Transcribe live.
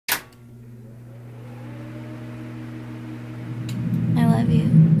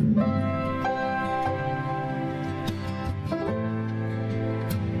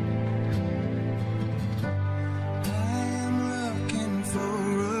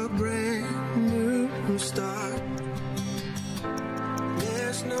start.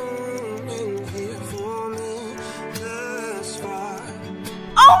 There's no room in here for me thus far.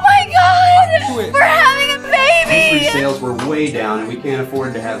 Oh my God! We're having a baby! Grocery sales were way down, and we can't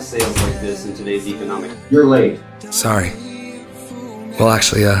afford to have sales like this in today's economic. You're late. Sorry. Well,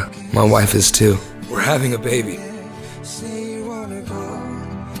 actually, my wife is too. We're having a baby.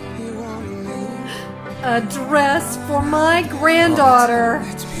 A dress for my granddaughter.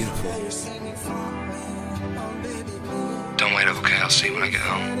 It's beautiful. Don't wait up, okay? I'll see you when I get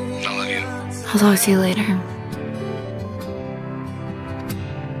home. I love you. I'll talk to you later.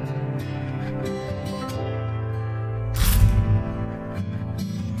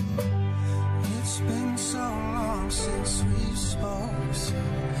 It's been so long since we spoke. So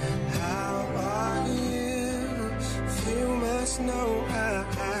how are you? You must know I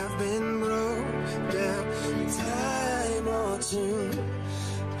have been broke down time or two.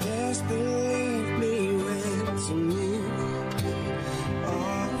 Best believe me when to me.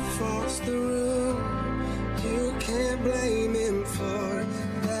 All falls through. You can't blame him for it.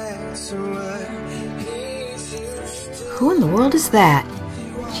 That's what he's used to. Who in the world is that?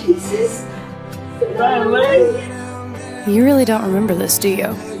 Jesus. You really don't remember this, do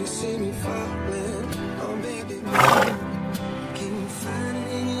you?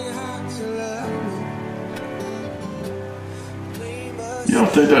 You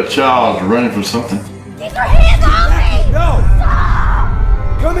don't think that child is running from something? Keep your hands on me! No!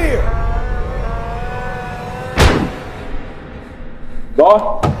 Come here! Boy,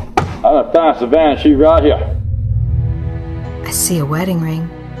 I'm gonna find Savannah. She's right here. I see a wedding ring.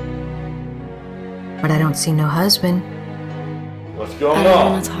 But I don't see no husband. What's going I don't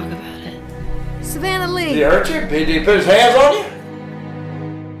on? want to talk about it. Savannah Did Lee. he hurt you? Did he put his hands on you?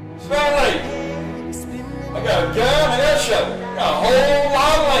 Savannah Lee! I got a gun and that shovel. I got a whole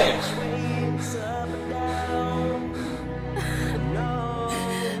lot of lands.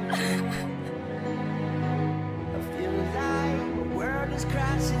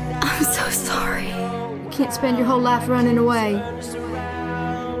 I'm so sorry. You can't spend your whole life running away.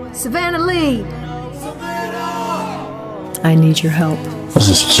 Savannah Lee. I need your help. This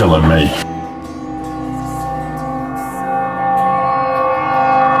is killing me.